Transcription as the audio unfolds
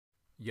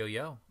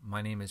Yo,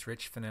 my name is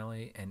Rich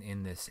Finelli, and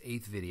in this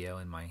 8th video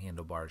in my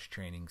Handlebars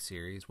training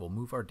series, we'll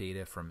move our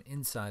data from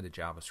inside a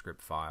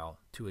JavaScript file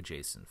to a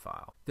JSON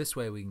file. This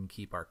way we can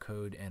keep our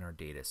code and our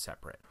data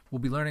separate. We'll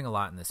be learning a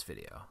lot in this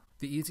video.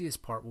 The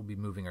easiest part will be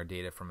moving our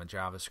data from a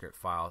JavaScript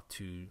file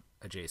to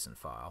a JSON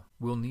file.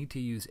 We'll need to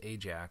use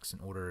Ajax in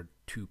order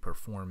to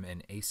perform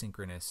an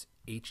asynchronous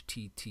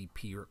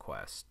HTTP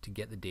request to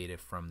get the data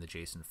from the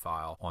JSON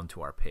file onto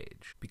our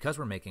page. Because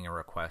we're making a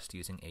request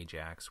using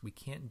Ajax, we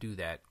can't do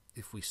that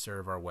if we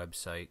serve our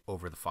website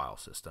over the file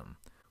system.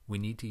 We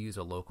need to use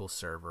a local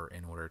server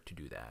in order to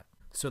do that.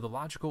 So the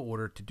logical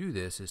order to do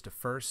this is to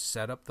first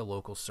set up the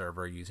local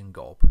server using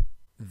Gulp.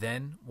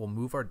 Then we'll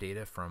move our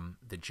data from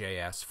the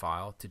JS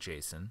file to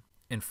JSON.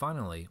 And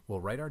finally,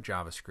 we'll write our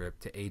JavaScript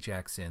to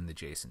Ajax in the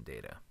JSON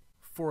data.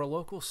 For a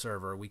local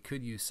server, we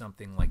could use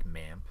something like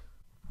MAMP.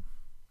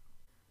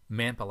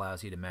 MAMP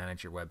allows you to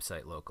manage your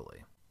website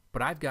locally.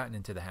 But I've gotten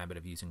into the habit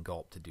of using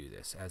Gulp to do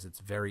this, as it's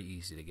very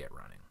easy to get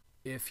running.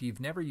 If you've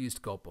never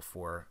used Gulp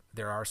before,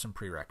 there are some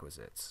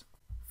prerequisites.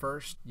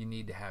 First, you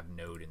need to have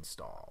Node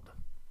installed.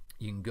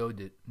 You can go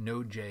to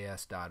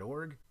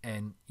nodejs.org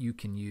and you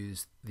can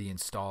use the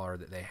installer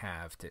that they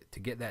have to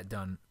get that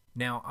done.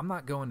 Now, I'm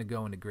not going to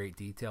go into great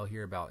detail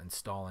here about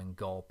installing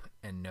Gulp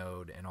and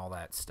Node and all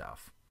that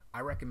stuff. I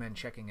recommend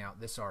checking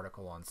out this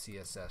article on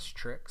CSS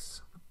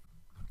Tricks,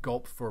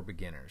 Gulp for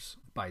Beginners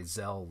by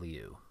Zell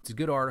Liu. It's a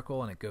good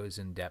article and it goes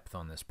in depth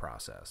on this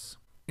process.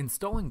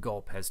 Installing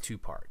Gulp has two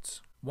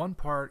parts. One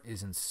part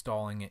is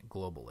installing it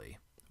globally,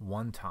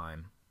 one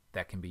time,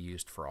 that can be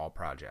used for all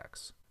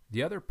projects.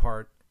 The other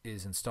part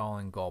is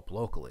installing Gulp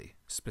locally,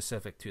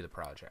 specific to the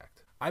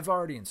project. I've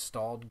already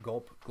installed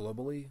Gulp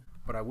globally,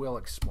 but I will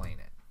explain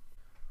it.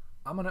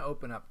 I'm going to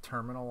open up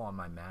Terminal on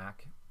my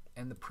Mac,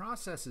 and the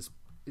process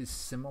is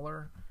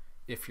similar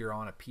if you're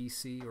on a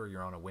PC or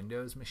you're on a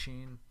Windows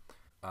machine.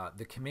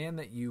 The command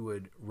that you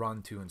would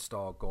run to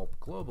install Gulp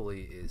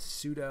globally is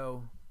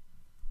sudo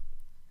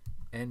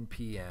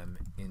npm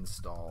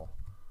install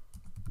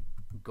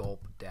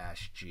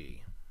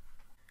gulp-g.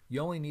 You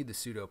only need the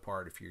sudo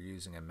part if you're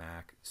using a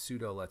Mac.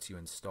 Sudo lets you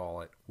install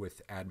it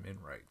with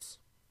admin rights.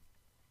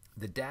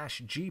 The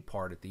 -g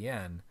part at the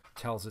end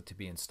tells it to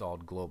be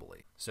installed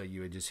globally. So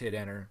you would just hit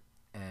enter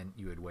and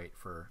you would wait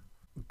for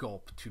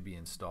Gulp to be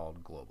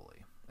installed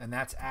globally. And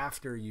that's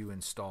after you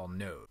install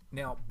Node.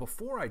 Now,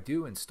 before I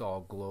do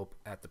install Gulp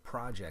at the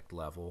project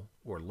level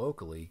or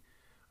locally,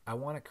 I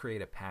want to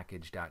create a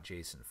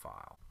package.json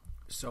file.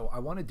 So I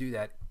want to do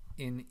that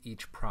in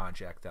each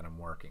project that I'm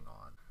working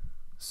on.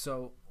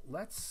 So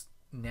let's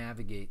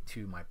navigate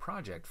to my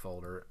project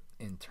folder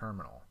in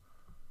Terminal.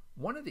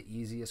 One of the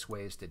easiest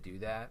ways to do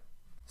that,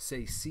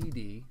 say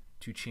cd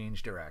to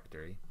change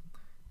directory,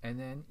 and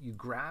then you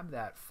grab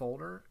that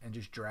folder and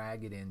just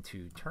drag it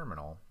into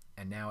Terminal,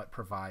 and now it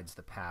provides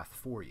the path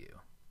for you.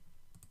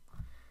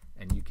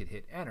 And you could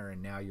hit enter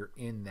and now you're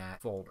in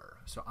that folder.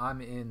 So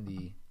I'm in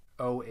the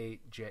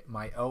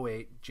my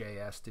 08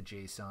 JS to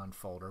JSON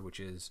folder,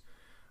 which is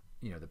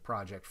the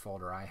project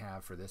folder I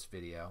have for this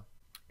video.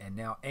 And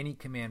now any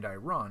command I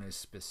run is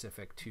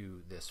specific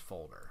to this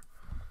folder.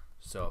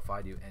 So if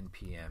I do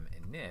npm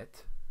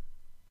init,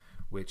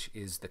 which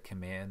is the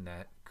command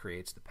that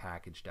creates the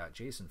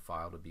package.json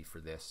file to be for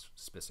this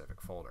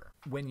specific folder.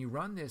 When you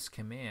run this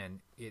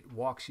command, it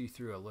walks you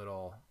through a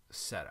little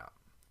setup.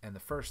 And the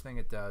first thing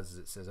it does is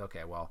it says,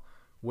 okay, well,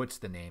 what's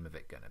the name of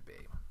it going to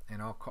be?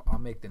 And I'll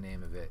make the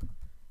name of it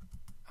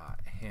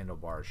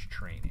Handlebars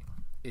Training.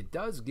 It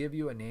does give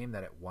you a name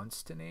that it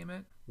wants to name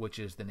it, which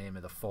is the name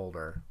of the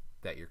folder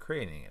that you're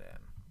creating it in.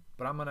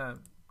 But I'm going to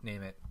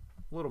name it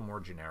a little more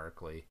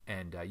generically,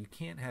 and you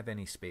can't have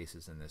any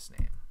spaces in this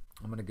name.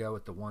 I'm going to go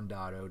with the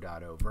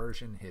 1.0.0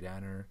 version, hit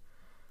enter.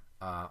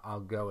 I'll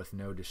go with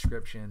no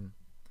description.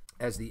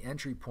 As the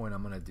entry point,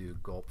 I'm going to do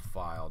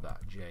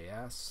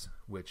gulpfile.js,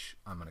 which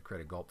I'm going to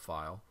create a Gulp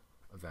file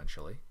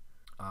eventually.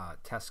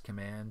 Test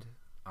command,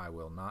 I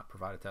will not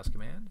provide a test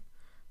command.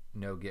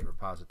 No Git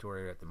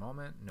repository at the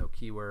moment, no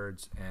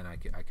keywords, and I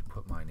could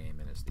put my name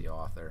in as the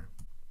author.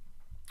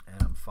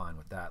 And I'm fine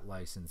with that.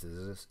 License,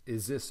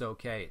 is this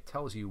okay? It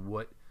tells you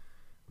what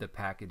the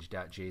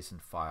package.json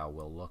file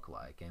will look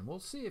like. And we'll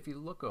see if you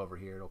look over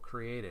here, it'll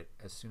create it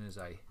as soon as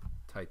I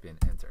type in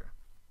enter.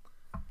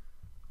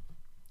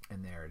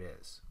 And there it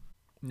is.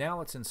 Now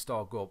let's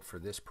install Gulp for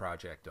this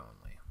project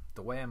only.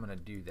 The way I'm going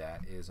to do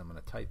that is I'm going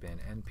to type in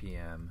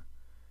npm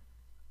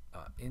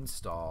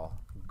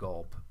install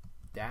gulp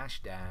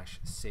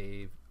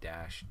 --save-dev.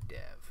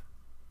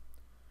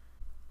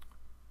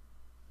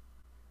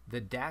 The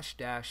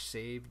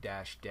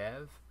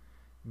 --save-dev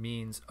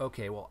means,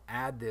 okay, well,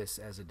 add this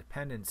as a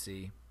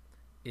dependency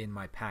in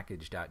my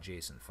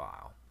package.json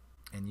file.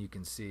 And you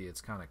can see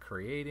it's kind of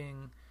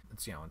creating,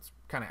 it's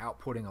kind of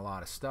outputting a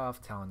lot of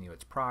stuff, telling you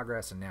its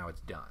progress, and now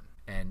it's done.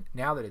 And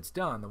now that it's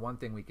done, the one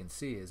thing we can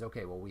see is,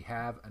 okay, well, we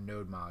have a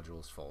node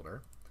modules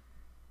folder,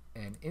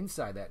 and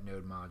inside that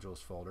node modules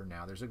folder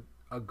now there's a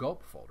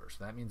Gulp folder.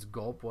 So that means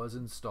Gulp was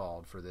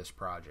installed for this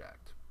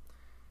project.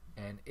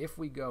 And if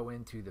we go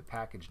into the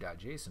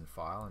package.json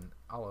file, and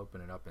I'll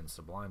open it up in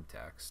Sublime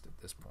Text at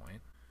this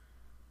point,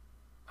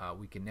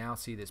 we can now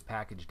see this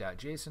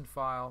package.json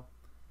file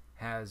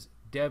has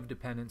dev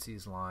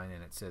dependencies line,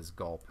 and it says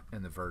Gulp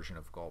and the version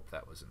of Gulp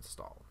that was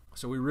installed.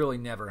 So we really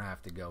never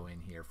have to go in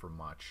here for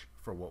much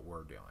for what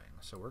we're doing.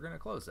 So we're going to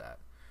close that.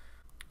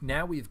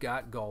 Now we've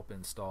got Gulp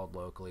installed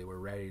locally. We're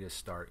ready to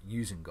start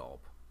using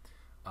Gulp.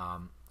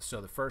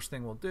 So the first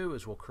thing we'll do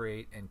is we'll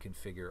create and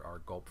configure our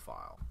Gulp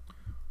file.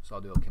 So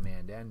I'll do a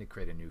Command N to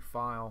create a new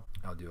file.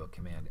 I'll do a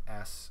Command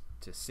S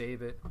to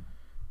save it,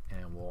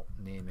 and we'll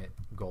name it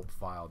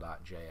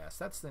gulpfile.js.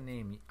 That's the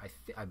name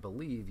I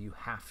believe you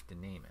have to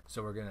name it.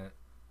 So we're going to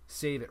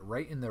save it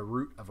right in the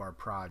root of our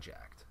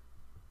project.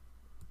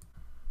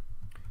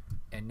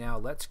 And now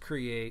let's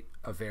create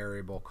a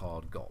variable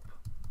called Gulp.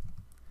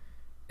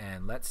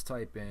 And let's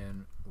type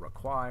in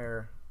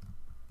require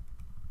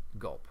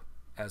Gulp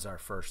as our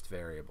first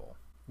variable.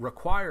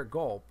 Require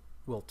Gulp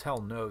will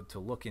tell Node to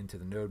look into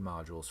the Node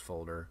modules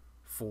folder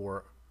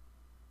for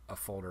a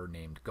folder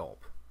named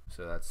Gulp.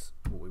 So that's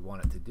what we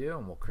want it to do,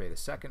 and we'll create a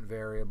second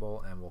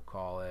variable and we'll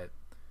call it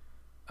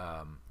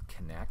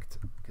connect,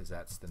 because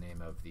that's the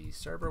name of the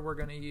server we're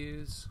going to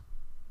use,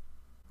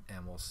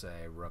 and we'll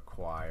say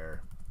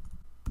require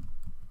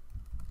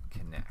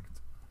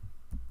connect.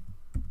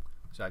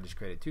 So I just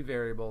created two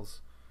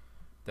variables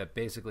that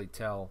basically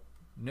tell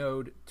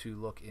Node to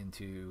look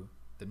into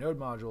the Node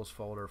modules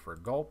folder for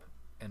Gulp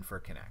and for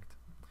connect.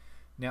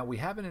 Now we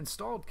haven't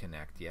installed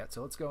connect yet,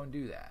 so let's go and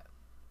do that.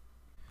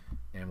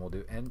 And we'll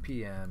do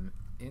npm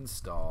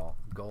install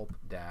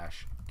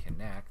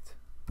gulp-connect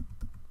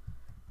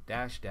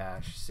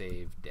 --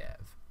 save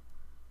dev.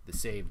 The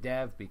save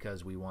dev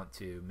because we want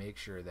to make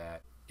sure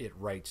that it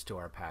writes to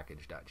our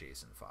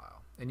package.json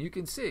file. And you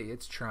can see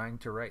it's trying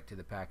to write to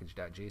the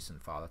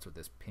package.json file. That's what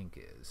this pink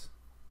is.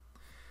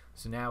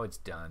 So now it's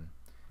done.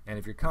 And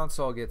if your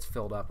console gets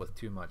filled up with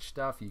too much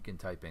stuff, you can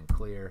type in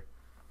clear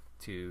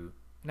to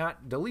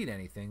not delete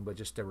anything, but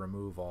just to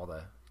remove all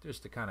the,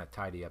 just to kind of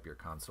tidy up your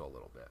console a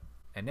little bit.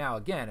 And now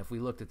again, if we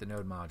looked at the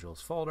Node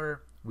modules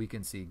folder, we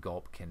can see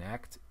Gulp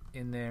Connect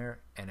in there.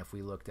 And if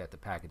we looked at the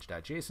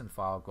package.json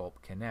file,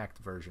 Gulp Connect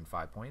version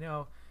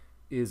 5.0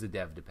 is a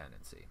dev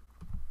dependency.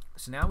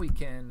 So now we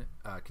can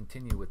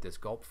continue with this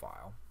Gulp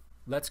file.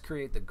 Let's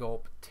create the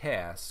Gulp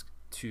task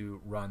to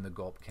run the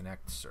Gulp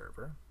Connect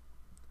server.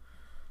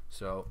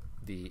 So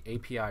the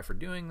API for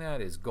doing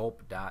that is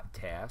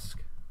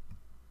gulp.task.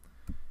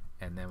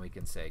 And then we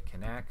can say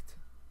connect,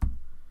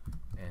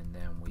 and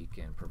then we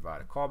can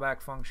provide a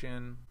callback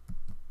function,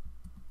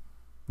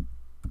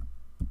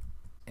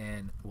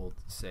 and we'll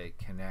say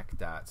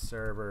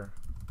connect.server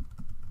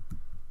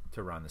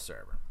to run the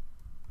server.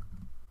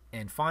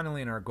 And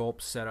finally, in our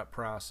Gulp setup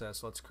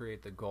process, let's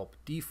create the Gulp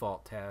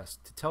default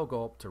task to tell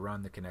Gulp to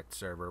run the connect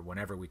server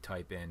whenever we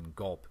type in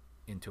Gulp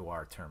into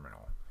our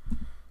terminal.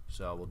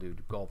 So we'll do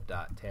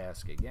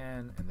gulp.task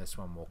again, and this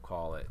one we'll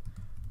call it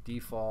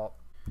default.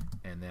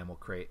 And then we'll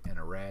create an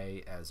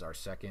array as our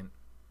second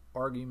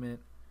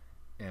argument,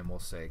 and we'll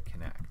say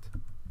connect.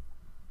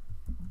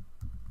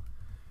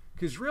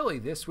 Because really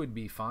this would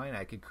be fine.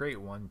 I could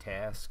create one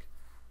task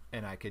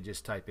and I could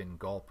just type in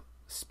gulp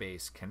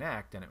space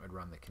connect and it would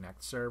run the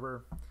connect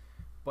server.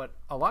 But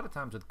a lot of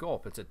times with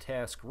Gulp it's a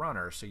task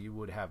runner, so you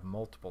would have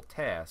multiple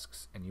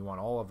tasks and you want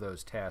all of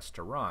those tasks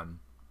to run.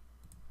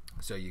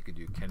 So you could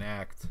do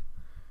connect,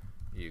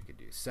 you could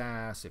do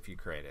Sass if you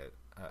create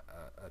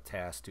a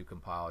task to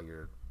compile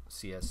your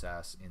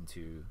CSS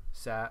into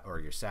Sass, or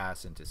your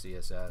Sass into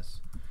CSS.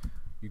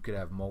 You could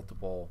have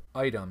multiple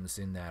items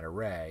in that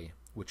array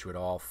which would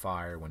all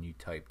fire when you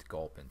typed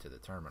Gulp into the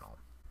terminal.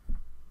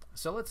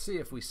 So let's see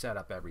if we set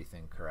up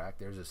everything correct.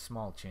 There's a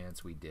small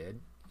chance we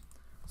did.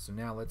 So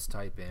now let's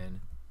type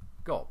in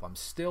Gulp. I'm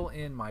still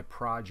in my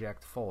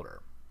project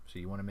folder. So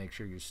you want to make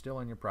sure you're still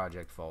in your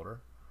project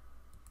folder.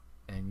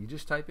 And you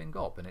just type in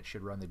Gulp and it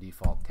should run the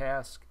default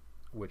task,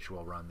 which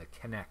will run the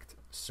connect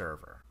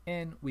server.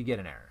 And we get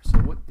an error. So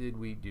what did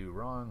we do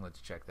wrong?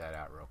 Let's check that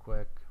out real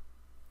quick.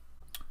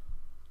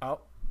 Oh,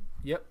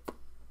 yep.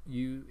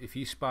 If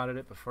you spotted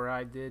it before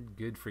I did,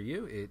 good for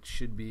you. It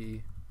should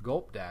be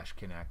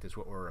gulp-connect is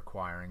what we're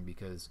requiring,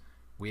 because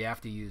we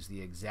have to use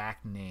the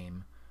exact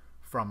name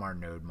from our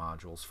node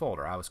modules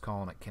folder. I was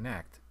calling it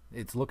connect.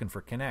 It's looking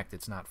for connect.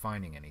 It's not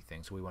finding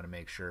anything. So we want to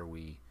make sure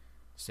we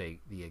say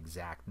the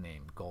exact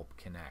name, gulp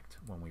connect,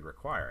 when we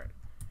require it.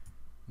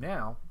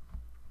 Now,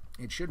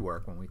 it should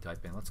work when we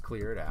type in, let's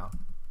clear it out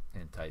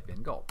and type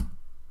in gulp.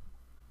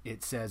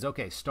 It says,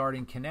 okay,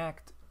 starting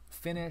connect,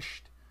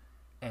 finished,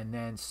 and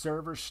then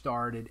server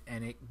started,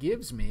 and it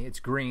gives me, it's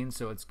green,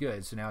 so it's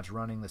good. So now it's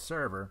running the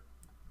server.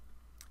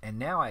 And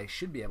now I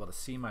should be able to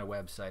see my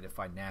website if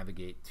I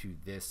navigate to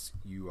this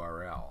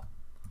URL.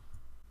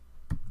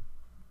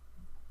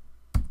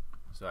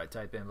 So I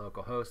type in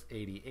localhost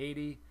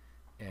 8080,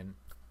 and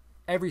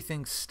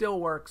everything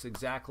still works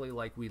exactly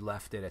like we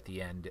left it at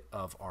the end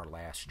of our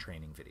last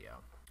training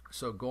video.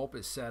 So Gulp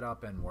is set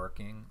up and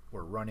working.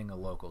 We're running a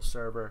local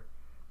server.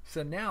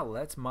 So now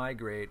let's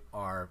migrate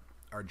our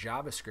our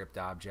JavaScript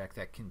object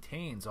that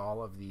contains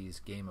all of these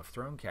Game of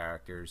Thrones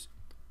characters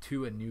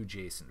to a new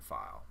JSON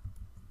file.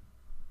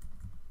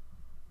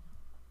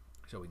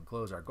 So we can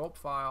close our Gulp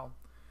file,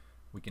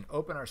 we can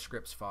open our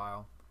scripts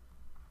file,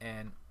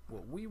 and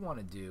what we want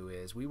to do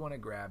is we want to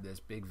grab this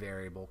big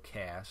variable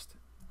cast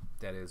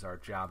that is our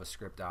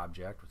JavaScript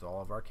object with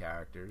all of our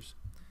characters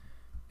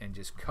and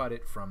just cut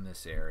it from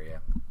this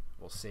area.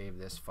 We'll save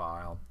this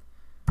file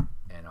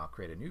and I'll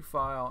create a new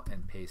file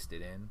and paste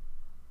it in.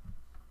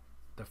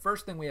 The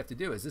first thing we have to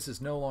do is this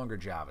is no longer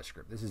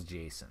JavaScript, this is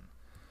JSON.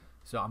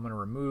 So I'm going to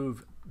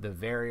remove the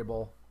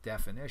variable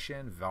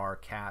definition, var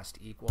cast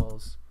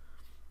equals.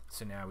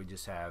 So now we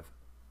just have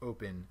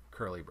open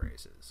curly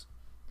braces.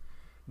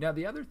 Now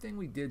the other thing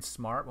we did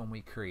smart when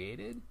we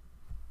created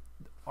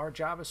our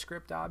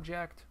JavaScript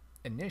object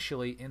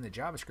initially in the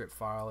JavaScript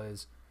file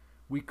is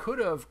we could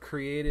have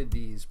created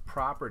these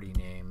property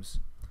names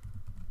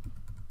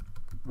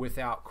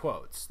without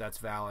quotes. That's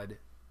valid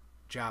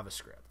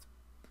JavaScript.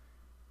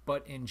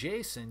 But in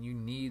JSON, you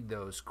need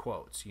those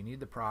quotes. You need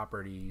the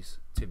properties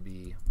to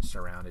be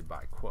surrounded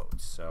by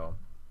quotes. So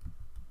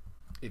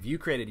if you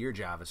created your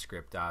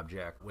JavaScript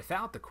object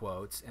without the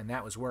quotes and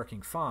that was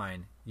working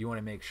fine, you want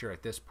to make sure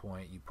at this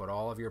point you put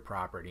all of your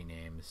property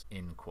names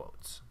in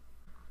quotes.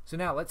 So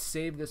now let's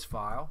save this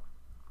file,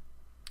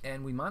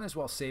 and we might as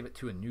well save it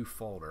to a new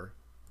folder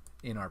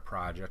in our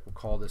project. We'll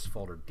call this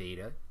folder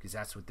data, because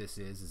that's what this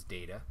is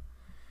data,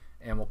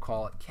 and we'll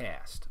call it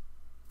cast,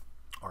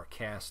 our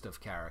cast of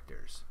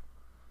characters.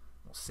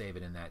 We'll save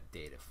it in that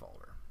data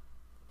folder.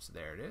 So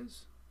there it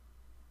is.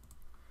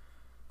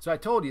 So I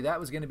told you that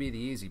was going to be the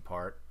easy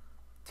part,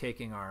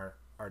 taking our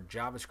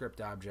JavaScript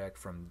object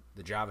from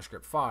the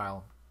JavaScript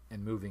file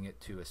and moving it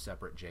to a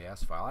separate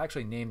JS file. I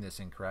actually named this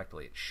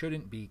incorrectly. It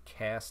shouldn't be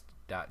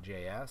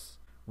cast.js.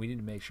 We need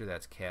to make sure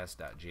that's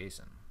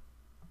cast.json.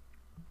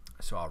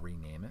 So I'll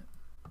rename it.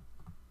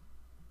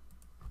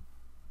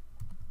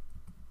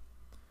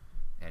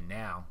 And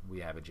now we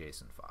have a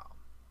JSON file.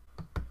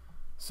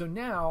 So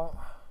now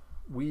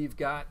we've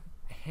got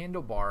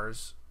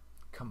Handlebars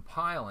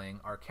compiling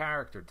our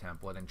character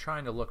template and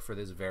trying to look for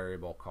this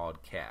variable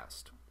called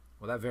cast.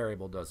 Well, that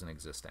variable doesn't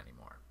exist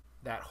anymore.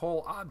 That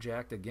whole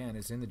object, again,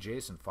 is in the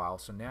JSON file,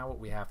 so now what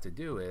we have to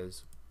do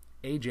is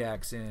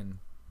Ajax in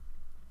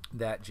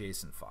that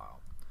JSON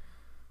file.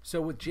 So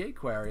with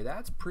jQuery,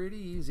 that's pretty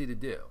easy to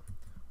do.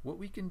 What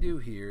we can do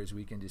here is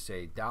we can just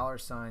say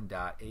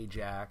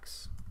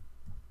 $.ajax,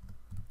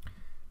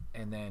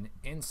 and then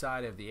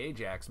inside of the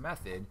Ajax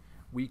method,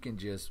 we can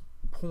just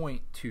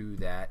point to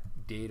that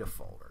data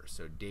folder.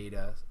 So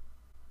data,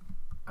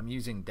 I'm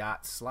using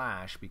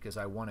 // because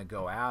I want to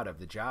go out of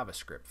the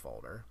JavaScript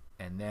folder,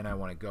 and then I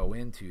want to go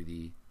into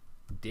the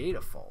data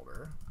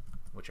folder,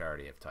 which I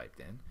already have typed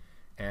in,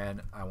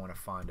 and I want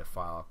to find a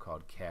file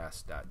called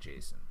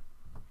cast.json.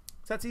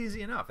 So that's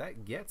easy enough.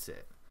 That gets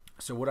it.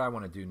 So what I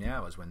want to do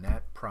now is when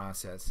that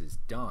process is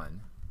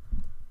done,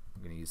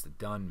 I'm going to use the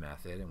done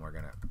method, and we're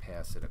going to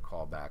pass it a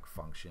callback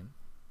function.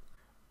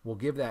 We'll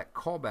give that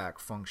callback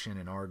function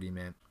an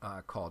argument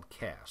called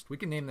cast. We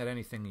can name that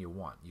anything you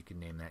want. You can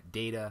name that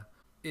data.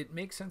 It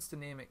makes sense to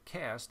name it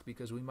cast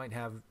because we might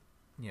have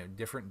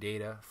different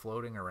data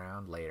floating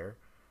around later,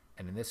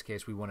 and in this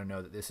case we want to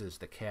know that this is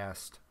the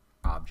cast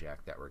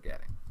object that we're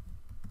getting.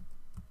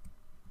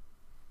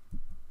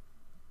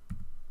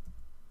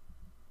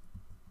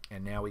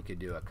 And now we could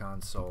do a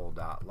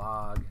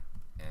console.log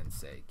and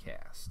say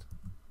cast.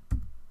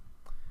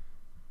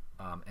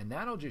 And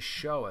that'll just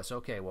show us,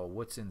 okay, well,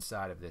 what's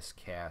inside of this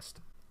cast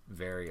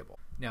variable.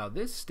 Now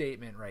this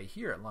statement right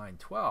here at line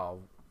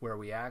 12, where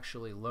we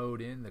actually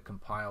load in the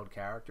compiled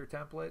character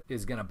template,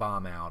 is going to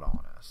bomb out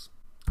on us.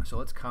 So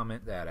let's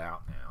comment that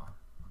out now,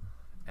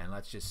 and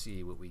let's just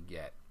see what we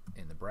get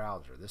in the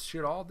browser. This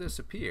should all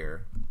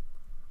disappear,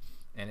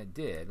 and it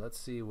did. Let's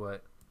see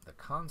what the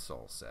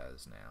console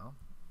says now.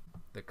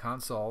 The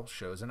console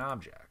shows an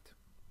object.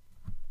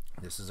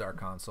 This is our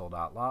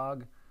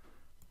console.log,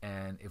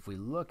 and if we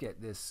look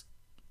at this,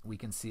 we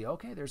can see,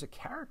 okay, there's a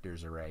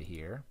characters array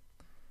here,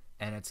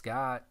 and it's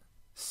got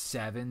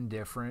 7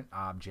 different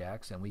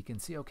objects, and we can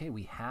see, okay,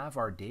 we have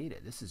our data.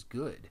 This is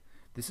good.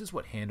 This is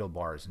what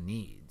Handlebars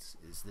needs,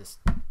 is this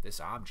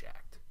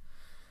object.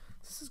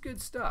 This is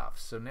good stuff.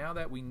 So now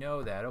that we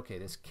know that, okay,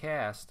 this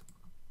cast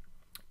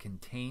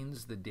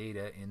contains the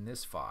data in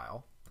this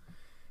file,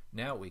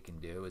 now what we can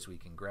do is we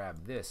can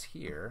grab this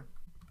here,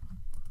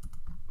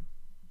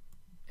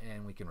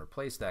 and we can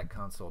replace that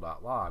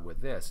console.log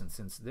with this. And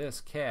since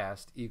this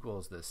cast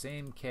equals the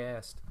same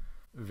cast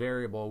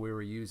variable we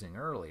were using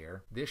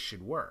earlier, this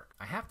should work.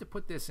 I have to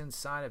put this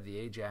inside of the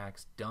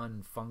Ajax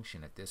done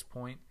function at this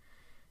point,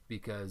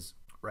 because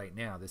right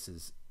now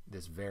this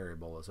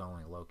variable is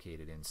only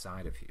located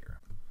inside of here.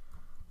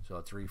 So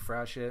let's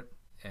refresh it,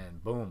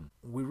 and boom.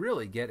 We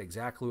really get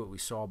exactly what we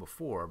saw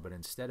before, but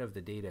instead of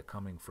the data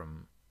coming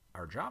from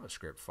our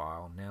JavaScript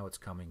file, now it's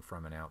coming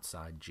from an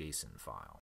outside JSON file.